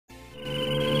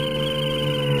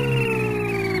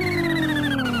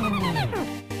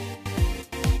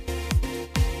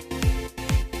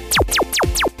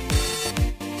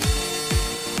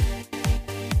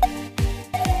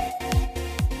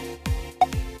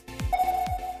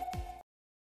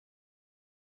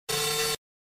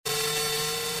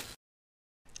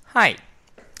Hi,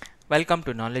 welcome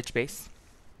to Knowledge Base.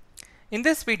 In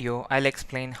this video, I'll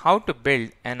explain how to build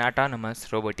an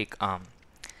autonomous robotic arm.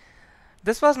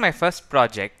 This was my first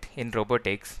project in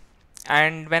robotics,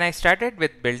 and when I started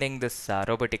with building this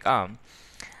robotic arm,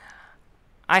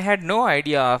 I had no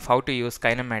idea of how to use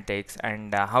kinematics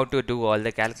and how to do all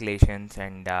the calculations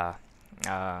and uh,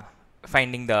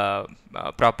 finding the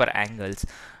proper angles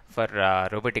for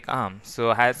robotic arm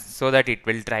so that it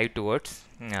will drive towards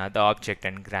the object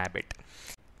and grab it.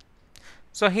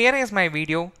 So here is my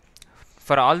video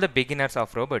for all the beginners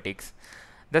of robotics,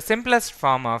 the simplest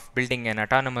form of building an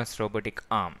autonomous robotic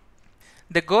arm.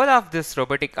 The goal of this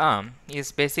robotic arm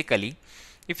is basically,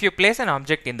 if you place an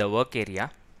object in the work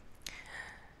area,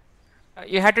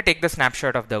 you have to take the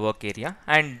snapshot of the work area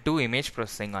and do image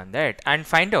processing on that and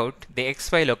find out the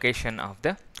XY location of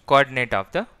the coordinate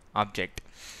of the object.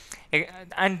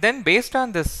 And then based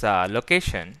on this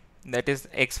location, that is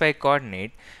XY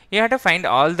coordinate, you have to find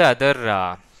all the other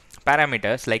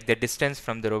parameters like the distance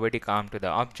from the robotic arm to the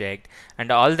object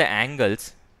and all the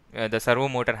angles the servo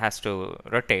motor has to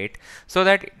rotate so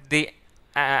that the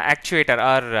actuator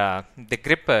or the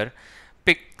gripper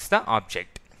picks the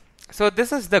object. So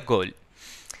this is the goal.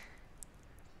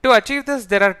 To achieve this,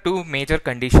 there are two major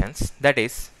conditions. That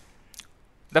is,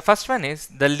 the first one is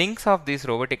the links of this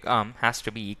robotic arm has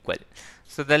to be equal.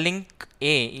 So the link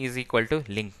A is equal to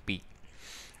link B.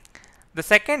 The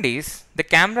second is the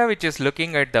camera which is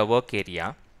looking at the work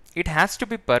area, it has to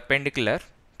be perpendicular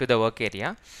to the work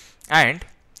area and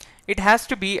it has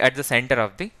to be at the center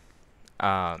of the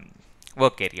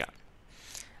work area.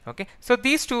 Okay, so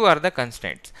these two are the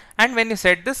constraints, and when you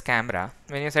set up this camera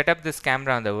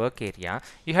on the work area,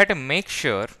 you have to make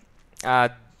sure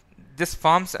this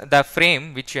forms the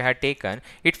frame which you had taken,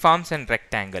 it forms a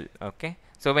rectangle. Okay,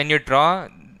 so when you draw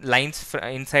lines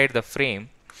inside the frame,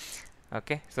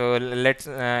 okay, so let's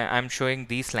I'm showing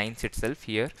these lines itself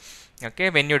here.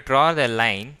 Okay, when you draw the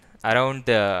line around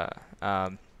the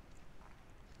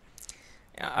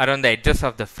edges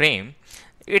of the frame,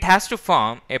 it has to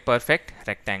form a perfect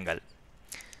rectangle.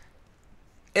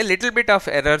 A little bit of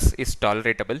errors is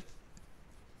tolerable,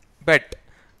 but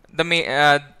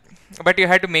but you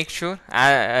have to make sure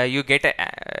you get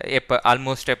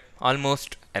almost a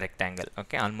rectangle.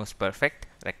 Okay, almost perfect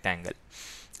rectangle.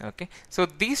 Okay, so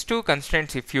these two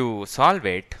constraints, if you solve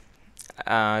it,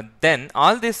 then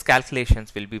all these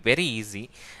calculations will be very easy,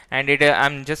 and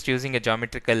I'm just using a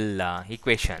geometrical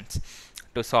equations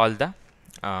to solve the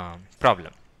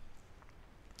problem.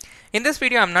 In this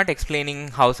video, I'm not explaining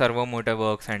how servo motor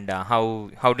works and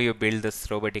how do you build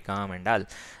this robotic arm and all,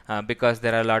 because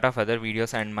there are a lot of other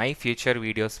videos and my future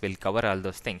videos will cover all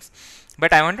those things.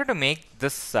 But I wanted to make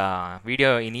this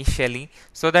video initially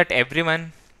so that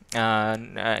everyone,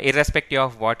 irrespective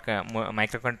of what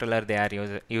microcontroller they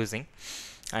are using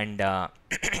and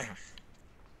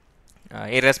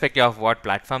irrespective of what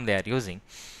platform they are using,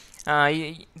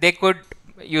 they could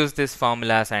use these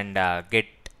formulas and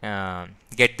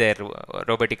get their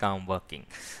robotic arm working.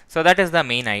 So that is the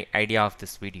main idea of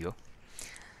this video.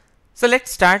 So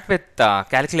let's start with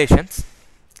calculations.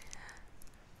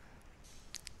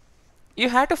 You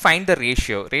have to find the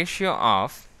ratio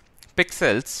of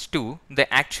pixels to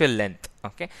the actual length.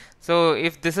 Okay, so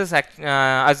if this is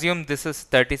assume this is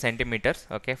 30 centimeters,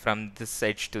 okay, from this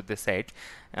edge to this edge,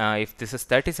 if this is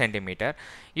 30 centimeter,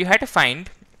 you have to find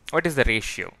what is the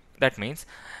ratio. That means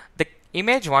the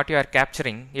image what you are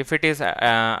capturing, if it is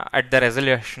at the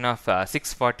resolution of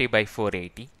 640 by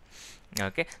 480,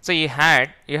 okay, so you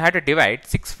had to divide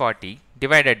 640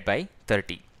 divided by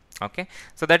 30. Okay,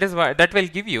 so that is what that will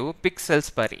give you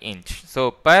pixels per inch.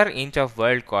 So per inch of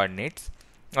world coordinates,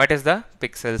 what is the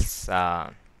pixels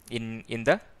in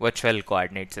the virtual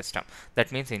coordinate system?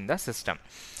 That means in the system.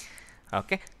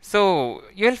 Okay, so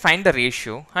you will find the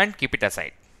ratio and keep it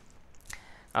aside.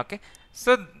 Okay,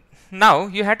 so now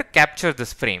you have to capture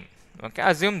this frame. Okay,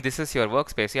 assume this is your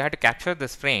workspace. You have to capture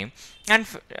this frame and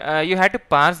you have to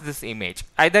parse this image.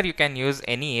 Either you can use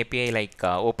any API like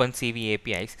OpenCV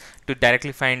APIs to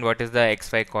directly find what is the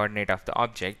XY coordinate of the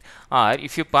object, or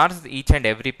if you parse each and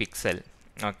every pixel,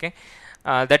 okay,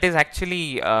 that is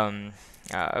actually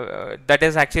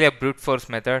a brute force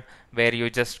method where you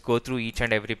just go through each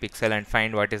and every pixel and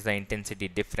find what is the intensity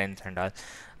difference and all.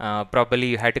 Probably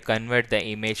you had to convert the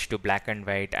image to black and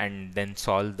white and then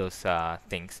solve those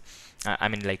things. I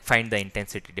mean, like, find the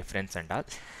intensity difference and all.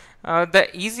 The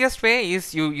easiest way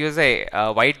is you use a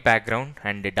white background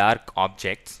and dark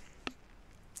objects,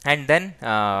 and then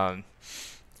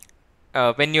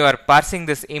when you are parsing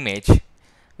this image,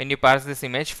 when you parse this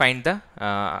image, find the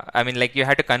like you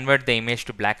have to convert the image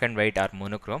to black and white or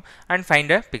monochrome and find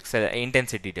a pixel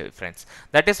intensity difference.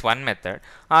 That is one method.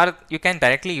 Or you can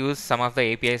directly use some of the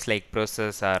APIs like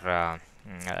Process or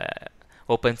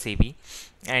OpenCV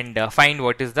and find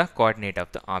what is the coordinate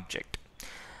of the object.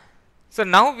 So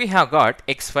now we have got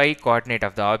xy coordinate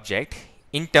of the object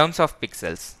in terms of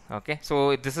pixels. Okay,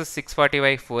 so this is 640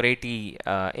 by 480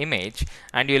 image,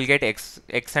 and you will get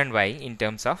x and y in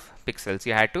terms of pixels.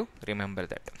 You have to remember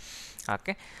that.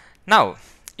 Okay, now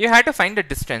you have to find the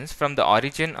distance from the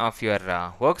origin of your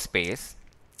workspace,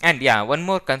 and yeah, one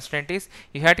more constraint is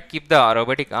you have to keep the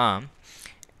robotic arm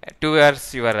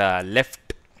towards your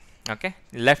left, okay,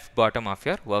 left bottom of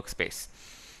your workspace.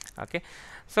 Okay,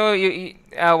 so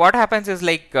what happens is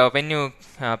like when you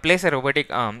place a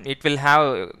robotic arm, it will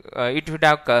have it would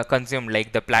have consumed,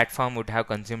 like the platform would have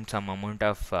consumed some amount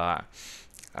of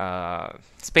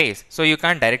space, so you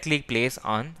can't directly place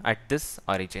on at this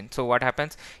origin. So what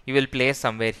happens, you will place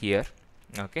somewhere here.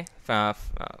 Okay,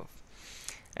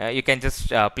 you can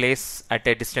just place at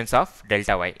a distance of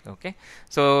delta y. Okay,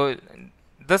 so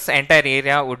this entire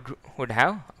area would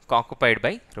have occupied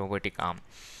by robotic arm.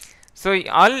 So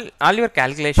all your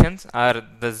calculations are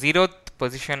the 0th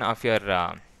position of your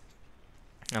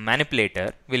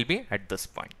manipulator will be at this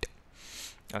point.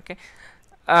 Okay.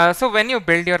 So when you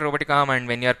build your robotic arm and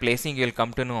when you are placing, you will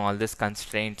come to know all these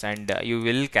constraints, and you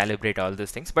will calibrate all these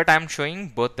things. But I am showing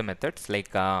both the methods,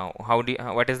 like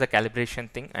what is the calibration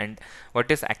thing and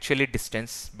what is actually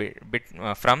distance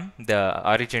from the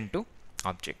origin to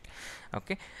object.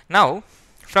 Okay. Now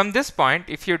from this point,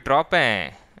 if you drop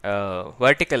a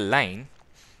vertical line,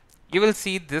 you will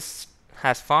see this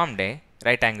has formed a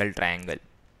right angle triangle,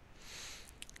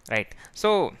 right?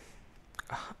 So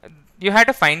you have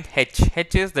to find h.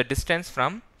 H is the distance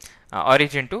from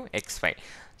origin to xy.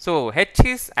 So h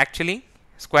is actually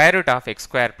square root of x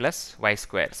square plus y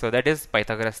square. So that is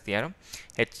Pythagoras theorem.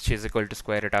 H is equal to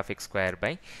square root of x square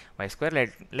by y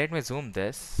square. Let me zoom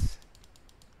this.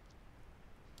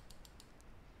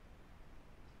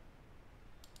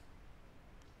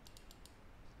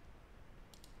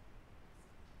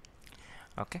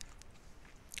 Okay,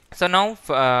 so now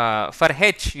for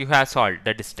h you have solved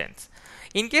the distance.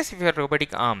 In case if your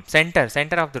robotic arm center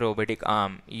of the robotic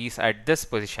arm is at this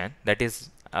position, that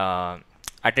is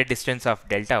at a distance of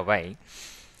delta y,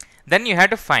 then you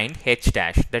have to find h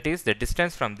dash, that is the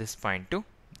distance from this point to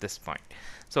this point.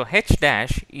 So h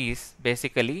dash is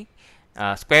basically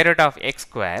square root of x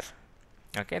square.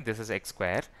 Okay, this is x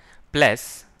square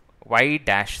plus y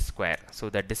dash square. So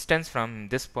the distance from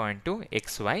this point to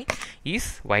xy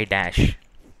is y dash.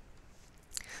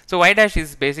 So y dash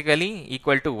is basically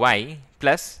equal to y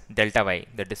plus delta y,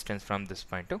 the distance from this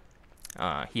point to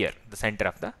here, the center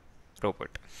of the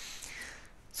robot.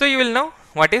 So you will know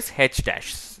what is h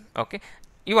dash. Okay,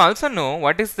 you also know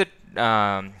what is the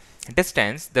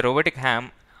distance the robotic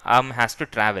arm has to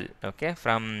travel. Okay,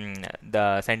 from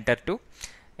the center to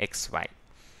xy.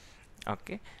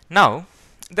 Okay, now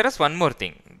there is one more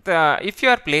thing. If you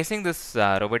are placing this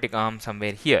robotic arm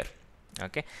somewhere here,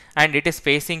 okay, and it is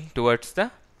facing towards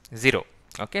the 0,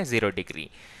 okay, 0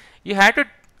 degree, you have to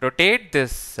rotate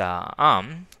this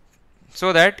arm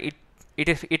so that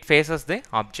it faces the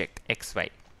object xy.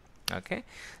 Okay,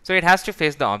 so it has to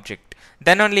face the object,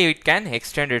 then only it can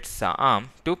extend its arm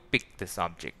to pick this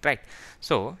object, right?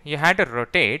 So you have to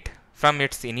rotate from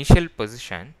its initial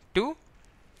position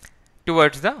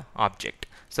towards the object.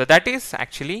 So that is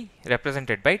actually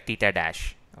represented by theta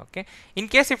dash. Okay, in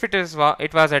case if it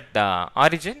was at the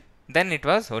origin, then it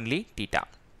was only theta.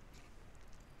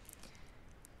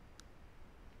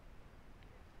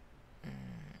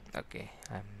 Okay,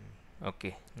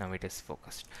 okay, now it is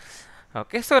focused.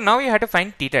 Okay, so now you have to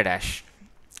find theta dash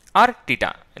or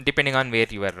theta depending on where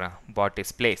your bot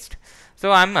is placed.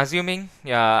 So I'm assuming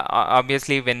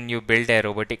obviously when you build a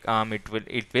robotic arm,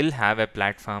 it will have a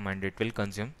platform and it will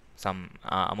consume some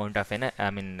amount of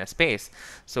space.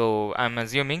 So I'm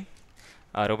assuming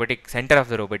robotic center of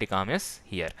the robotic arm is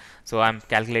here. So I'm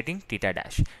calculating theta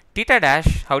dash. Theta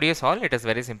dash, how do you solve? It is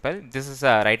very simple. This is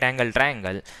a right angle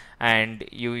triangle, and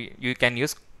you can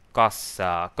use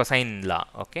cosine law.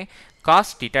 Okay,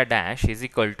 cos theta dash is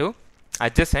equal to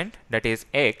adjacent, that is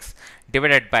x,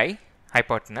 divided by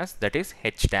hypotenuse, that is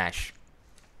h dash,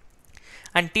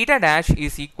 and theta dash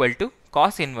is equal to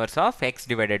cos inverse of x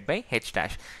divided by h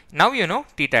dash. Now you know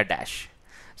theta dash.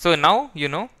 So now you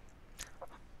know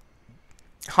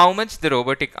how much the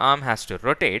robotic arm has to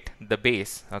rotate, the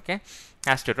base, okay,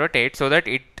 has to rotate so that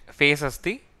it faces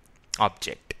the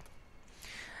object.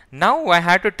 Now I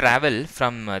have to travel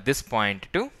from this point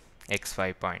to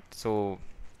xy point. So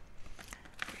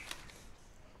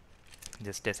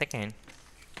Just a second.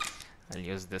 I'll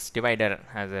use this divider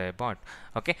as a bot.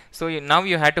 Okay, so now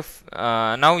you have to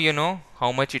now you know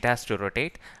how much it has to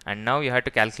rotate, and now you have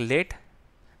to calculate.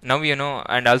 Now you know,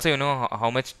 and also you know how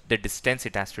much the distance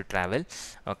it has to travel.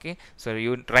 Okay, so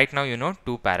you right now you know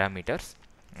two parameters.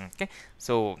 Okay,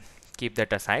 so keep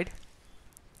that aside.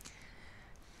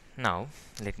 Now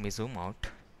let me zoom out.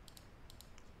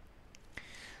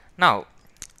 Now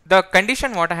the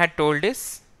condition what I had told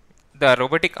is the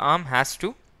robotic arm has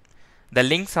to, the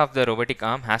links of the robotic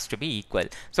arm has to be equal.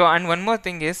 So, and one more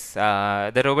thing is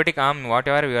the robotic arm,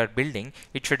 whatever we are building,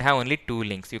 it should have only two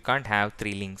links. You can't have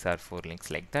 3 links or 4 links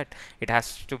like that. It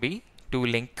has to be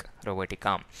 2-link robotic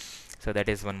arm. So that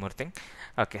is one more thing.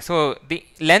 Okay, so the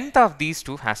length of these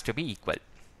two has to be equal.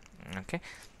 Okay.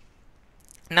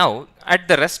 Now at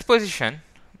the rest position,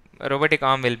 robotic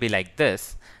arm will be like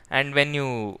this, and when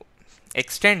you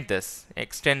extend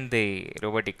the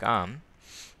robotic arm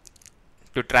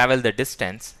to travel the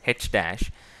distance h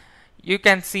dash, you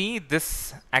can see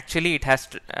this actually it has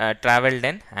traveled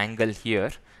an angle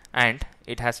here, and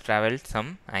it has traveled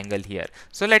some angle here.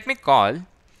 So let me call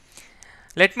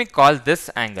this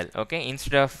angle. Okay,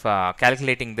 instead of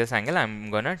calculating this angle, I'm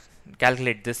gonna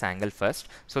calculate this angle first.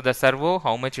 So the servo,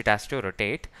 how much it has to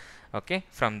rotate, okay,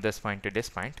 from this point to this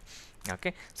point.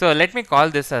 Okay, so let me call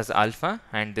this as alpha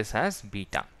and this as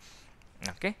beta.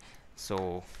 Okay,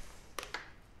 so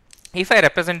if I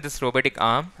represent this robotic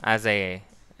arm as a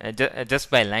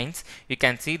just by lines, you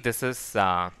can see this is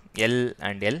L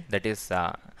and L. That is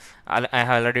I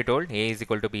have already told A is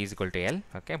equal to B is equal to L.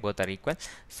 Okay, both are equal.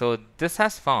 So this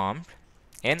has formed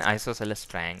an isosceles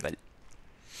triangle.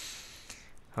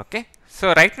 Okay,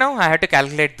 so right now I have to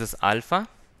calculate this alpha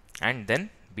and then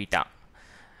beta.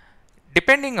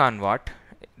 Depending on what,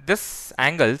 this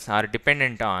angles are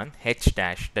dependent on h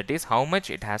dash. That is how much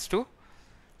it has to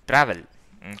travel.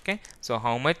 Okay, so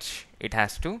how much it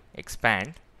has to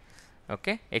expand,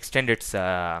 okay, extend its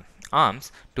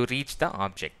arms to reach the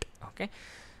object. Okay,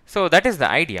 so that is the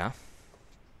idea.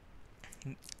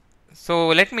 So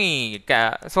let me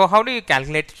so how do you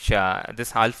calculate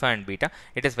this alpha and beta?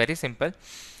 It is very simple.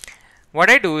 What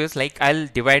I do is, like, I'll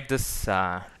divide this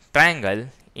triangle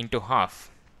into half.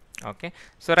 Okay,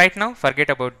 so right now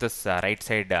forget about this right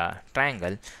side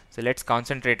triangle. So let's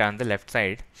concentrate on the left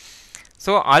side.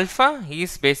 So alpha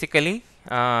is basically,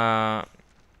 or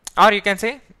you can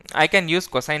say, I can use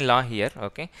cosine law here.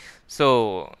 Okay,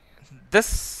 so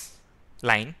this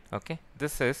line, okay,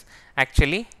 this is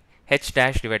actually h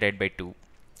dash divided by 2.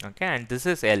 Okay, and this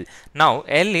is L. Now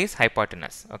L is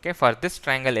hypotenuse. Okay, for this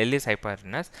triangle L is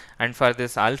hypotenuse, and for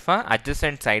this alpha,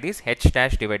 adjacent side is h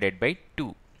dash divided by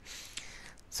 2.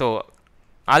 So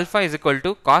alpha is equal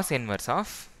to cos inverse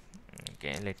of,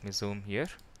 okay, let me zoom here.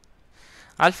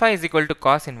 Alpha is equal to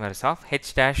cos inverse of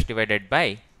h dash divided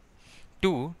by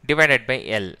 2 divided by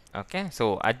L. Okay,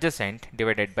 so adjacent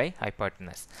divided by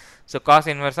hypotenuse. So cos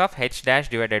inverse of h dash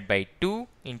divided by 2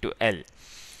 into L.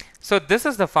 So this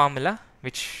is the formula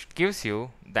which gives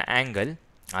you the angle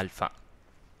alpha.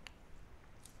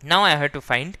 Now I have to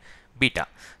find beta.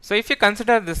 So if you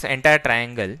consider this entire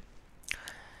triangle,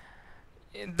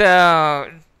 the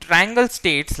triangle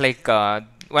states, like,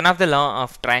 one of the law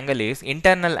of triangle is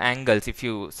internal angles. If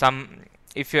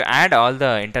you add all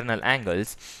the internal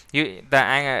angles,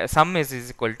 the sum is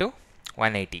equal to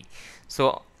 180.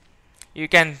 So you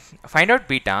can find out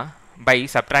beta by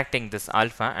subtracting this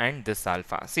alpha and this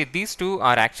alpha. See, these two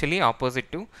are actually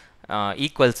opposite to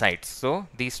equal sides, so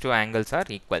these two angles are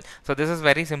equal. So this is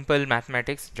very simple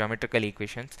mathematics, geometrical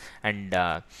equations, and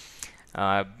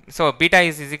so beta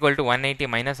is equal to 180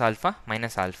 minus alpha.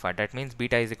 That means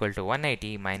beta is equal to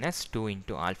 180 minus 2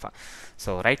 into alpha.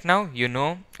 So right now you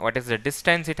know what is the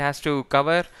distance it has to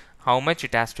cover, how much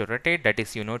it has to rotate, that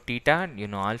is, you know, theta, you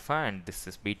know, alpha, and this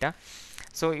is beta.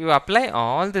 So you apply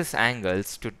all these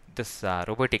angles to this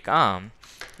robotic arm,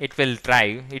 it will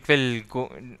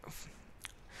go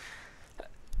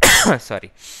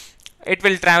sorry, it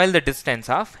will travel the distance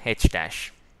of h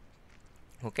dash.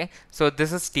 Okay, so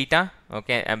this is theta.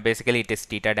 Okay, and basically it is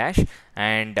theta dash,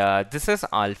 and this is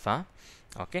alpha.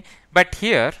 Okay, but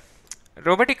here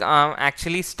robotic arm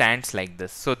actually stands like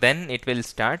this, so then it will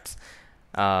start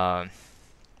okay,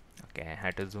 I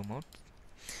had to zoom out.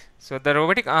 So the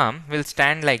robotic arm will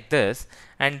stand like this,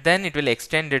 and then it will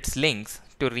extend its links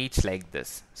to reach like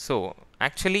this. So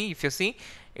actually, if you see,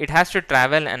 it has to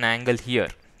travel an angle here.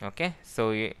 Okay,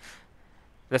 so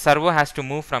the servo has to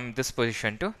move from this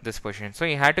position to this position. So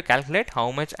you have to calculate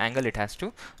how much angle it has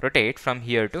to rotate from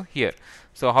here to here.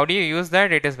 So how do you use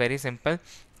that? It is very simple.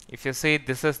 If you say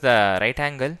this is the right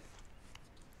angle,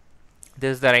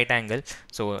 This is the right angle.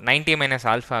 So 90 minus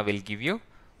alpha will give you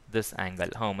this angle,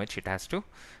 how much it has to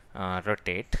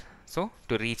rotate, so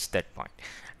to reach that point.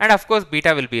 And of course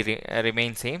beta will be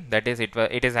remain same, that is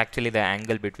it is actually the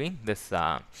angle between this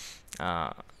link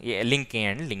A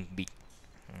and link B.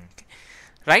 Okay.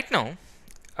 Right now,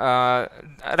 uh,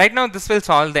 this will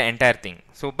solve the entire thing.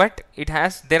 So but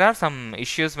there are some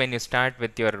issues when you start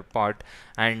with your pod,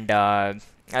 and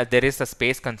there is a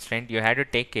space constraint. You had to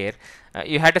take care,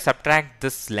 you had to subtract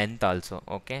this length also.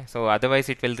 Okay, so otherwise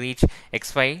it will reach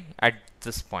xy at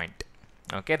this point.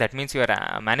 Okay, that means your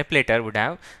manipulator would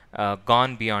have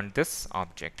gone beyond this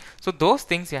object. So those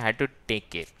things you had to take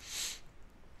care.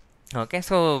 Okay,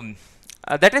 so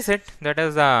that is it. That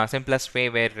is the simplest way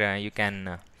where you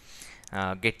can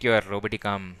get your robotic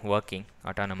arm working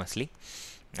autonomously.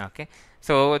 Okay,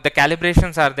 so the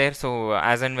calibrations are there. So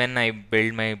as and when I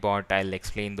build my bot, I'll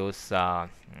explain those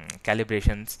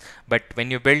calibrations. But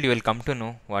when you build, you will come to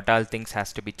know what all things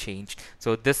has to be changed.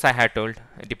 So this I had told,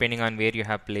 depending on where you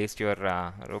have placed your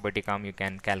robotic arm, you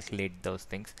can calculate those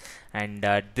things. And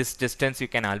this distance you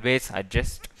can always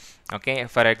adjust. Okay,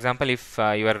 for example, if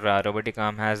your robotic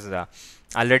arm has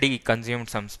already consumed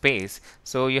some space,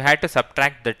 so you had to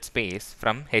subtract that space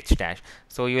from h dash.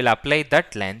 So you will apply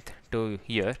that length to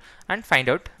here and find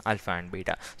out alpha and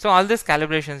beta. So all these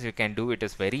calibrations you can do. It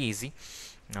is very easy.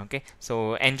 Okay,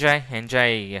 so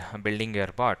enjoy building your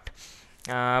bot.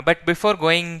 But before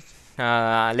going,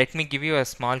 let me give you a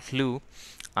small clue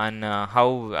on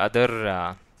how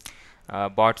other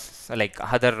bots, like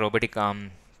other robotic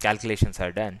arm calculations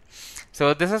are done.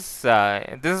 So this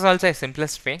is also a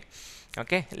simplest way.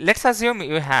 Okay, let's assume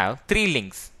you have three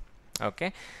links.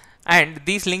 Okay, and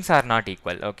these links are not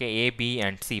equal. Okay, A, B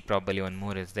and C, probably one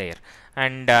more is there,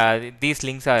 and these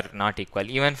links are not equal.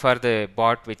 Even for the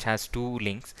bot which has two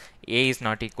links, A is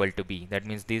not equal to B, that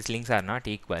means these links are not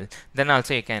equal. Then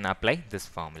also you can apply this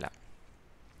formula.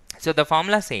 So the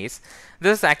formula says,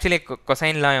 this is actually a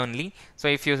cosine law only. So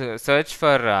if you search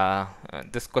for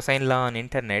this cosine law on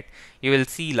internet, you will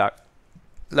see lot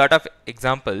of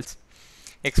examples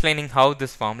explaining how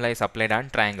this formula is applied on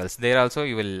triangles. There also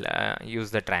you will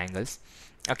use the triangles.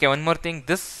 Okay, one more thing,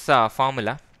 this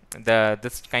formula,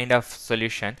 this kind of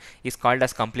solution is called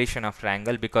as completion of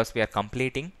triangle, because we are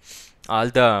completing all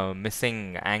the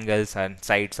missing angles and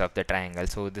sides of the triangle.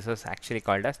 So this is actually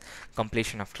called as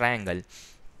completion of triangle.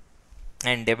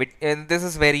 And this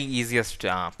is very easiest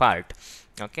part.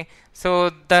 Okay, so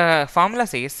the formula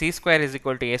says c square is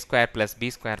equal to a square plus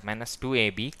b square minus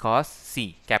 2ab cos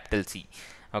c, capital C.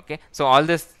 Okay, so all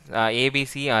this a, b,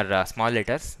 c are small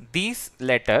letters. These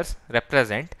letters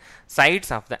represent sides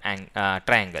of the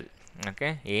triangle.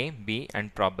 Okay, a, b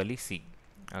and probably c.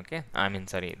 Okay, I mean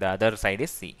sorry, the other side is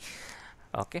c.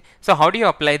 Okay, so how do you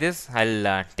apply this?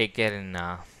 I'll take care in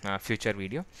future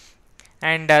video.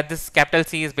 And this capital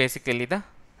C is basically the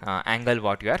angle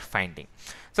what you are finding.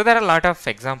 So there are a lot of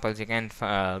examples you can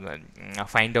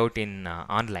find out in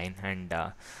online and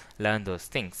learn those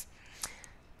things.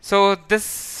 So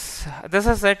this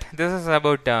is it. This is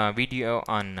about video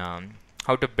on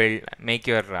how to make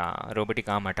your robotic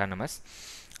arm autonomous.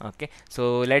 Okay,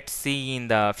 so let's see in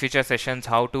the future sessions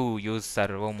how to use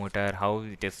servo motor, how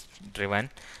it is driven,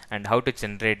 and how to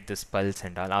generate this pulse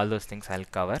and all those things I'll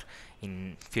cover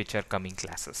in future coming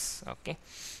classes. Okay,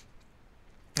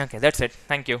 that's it.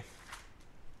 Thank you.